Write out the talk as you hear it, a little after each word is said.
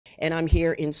and I'm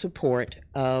here in support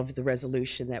of the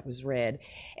resolution that was read.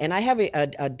 And I have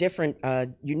a different,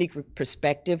 unique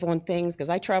perspective on things, because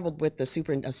I traveled with a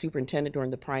superintendent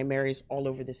during the primaries all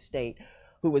over the state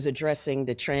who was addressing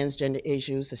the transgender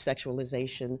issues, the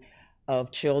sexualization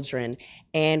of children.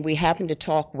 And we happened to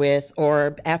talk with,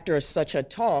 or after such a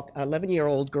talk, an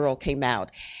 11-year-old girl came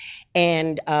out.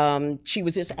 And she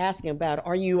was just asking about,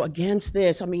 are you against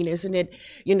this? I mean, isn't it,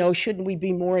 shouldn't we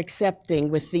be more accepting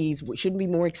with these? Shouldn't we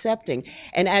be more accepting?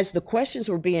 And as the questions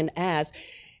were being asked,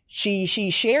 she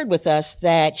shared with us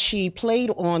that she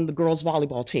played on the girls'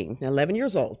 volleyball team, 11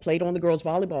 years old, played on the girls'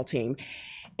 volleyball team.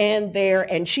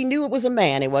 And she knew it was a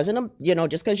man. It wasn't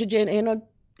just because you're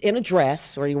in a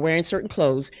dress or you're wearing certain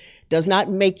clothes does not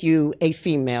make you a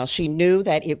female. She knew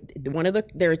that one of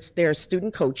their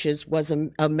student coaches was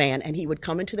a man, and he would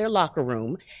come into their locker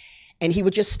room and he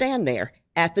would just stand there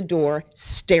at the door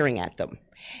staring at them.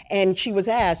 And she was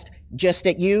asked, just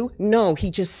at you? No,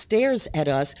 he just stares at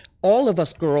us, all of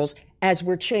us girls, as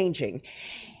we're changing.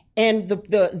 And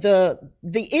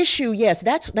the issue, yes,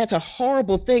 that's a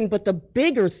horrible thing, but the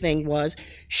bigger thing was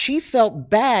she felt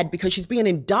bad because she's being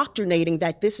indoctrinating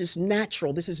that this is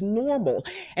natural, this is normal.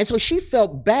 And so she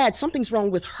felt bad, something's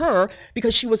wrong with her,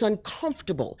 because she was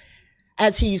uncomfortable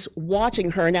as he's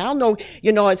watching her. Now, I know,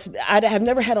 I have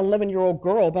never had an 11-year-old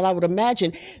girl, but I would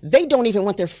imagine they don't even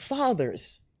want their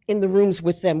fathers in the rooms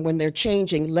with them when they're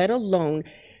changing, let alone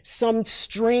some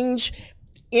strange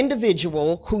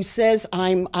individual who says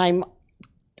I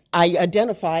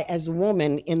identify as a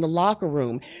woman in the locker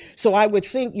room. So I would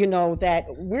think, that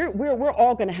we're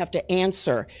all going to have to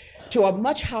answer to a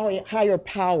much higher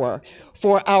power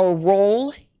for our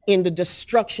role in the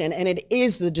destruction, and it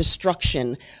is the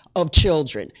destruction of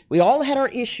children. We all had our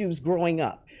issues growing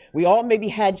up. We all maybe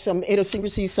had some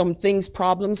idiosyncrasies, some things,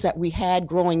 problems that we had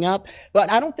growing up,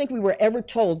 but I don't think we were ever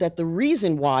told that the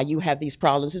reason why you have these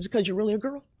problems is because you're really a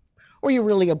girl or you're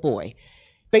really a boy.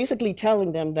 Basically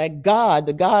telling them that God,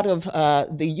 the God of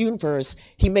the universe,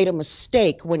 he made a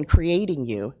mistake when creating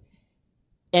you.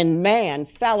 And man,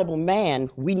 fallible man,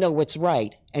 we know what's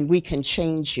right, and we can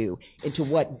change you into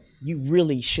what you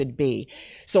really should be.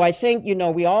 So I think,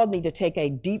 we all need to take a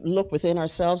deep look within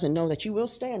ourselves and know that you will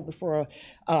stand before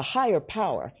a higher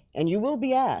power, and you will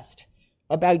be asked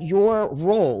about your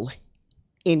role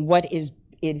in what is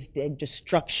the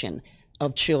destruction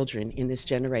of children in this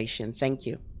generation. Thank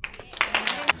you.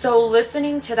 So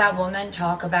listening to that woman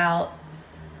talk about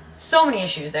so many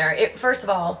issues there, first of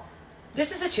all,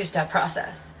 this is a two-step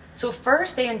process. So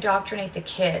first they indoctrinate the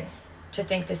kids to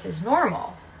think this is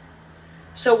normal.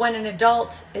 So when an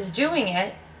adult is doing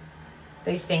it,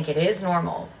 they think it is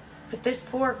normal. But this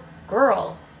poor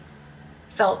girl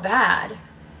felt bad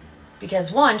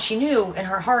because, one, she knew in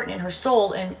her heart and in her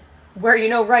soul, and where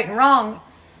right and wrong,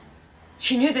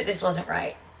 she knew that this wasn't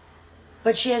right.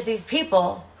 But she has these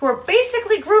people who are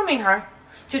basically grooming her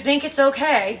to think it's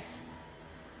okay,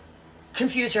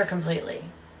 confuse her completely.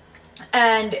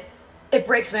 And it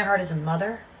breaks my heart as a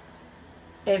mother.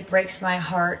 It breaks my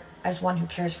heart as one who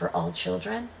cares for all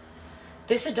children.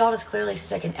 This adult is clearly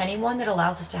sick, and anyone that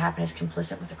allows this to happen is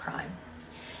complicit with a crime.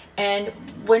 And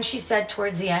when she said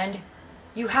towards the end,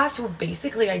 you have to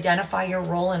basically identify your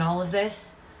role in all of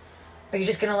this. Are you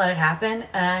just going to let it happen?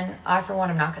 And I, for one,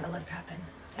 am not going to let it happen.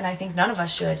 And I think none of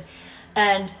us should.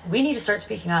 And we need to start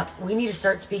speaking up. We need to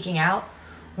start speaking out.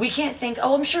 We can't think,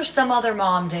 oh, I'm sure some other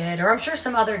mom did, or I'm sure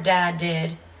some other dad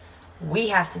did. We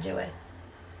have to do it.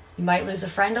 You might lose a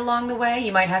friend along the way.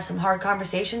 You might have some hard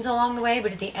conversations along the way.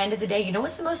 But at the end of the day,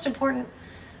 what's the most important?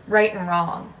 Right and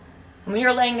wrong. When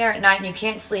you're laying there at night and you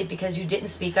can't sleep because you didn't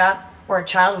speak up or a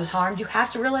child was harmed, you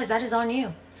have to realize that is on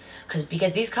you.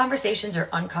 Because these conversations are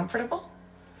uncomfortable.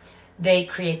 They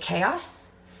create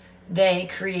chaos. They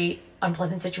create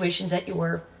unpleasant situations at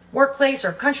your workplace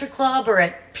or country club or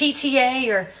at PTA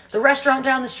or the restaurant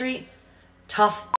down the street. Tough